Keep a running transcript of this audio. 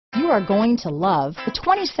are going to love the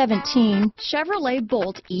 2017 Chevrolet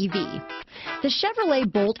Bolt EV. The Chevrolet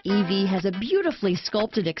Bolt EV has a beautifully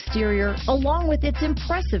sculpted exterior along with its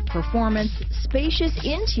impressive performance, spacious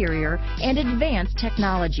interior, and advanced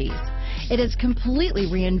technologies. It has completely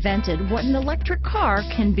reinvented what an electric car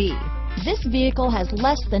can be. This vehicle has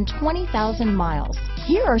less than 20,000 miles.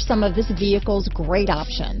 Here are some of this vehicle's great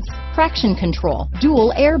options: traction control,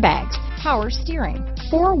 dual airbags, power steering,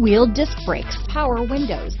 four-wheel disc brakes, power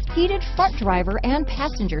windows, heated front driver and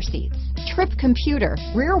passenger seats, trip computer,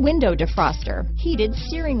 rear window defroster, heated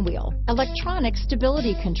steering wheel, electronic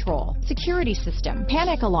stability control, security system,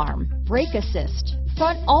 panic alarm, brake assist,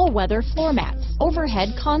 front all-weather floor mats, overhead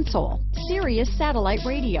console, Sirius satellite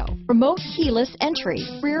radio, remote keyless entry,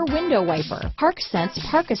 rear window wiper, Park Sense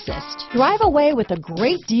Park Assist. Drive away with a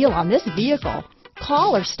great deal on this vehicle.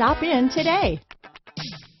 Call or stop in today.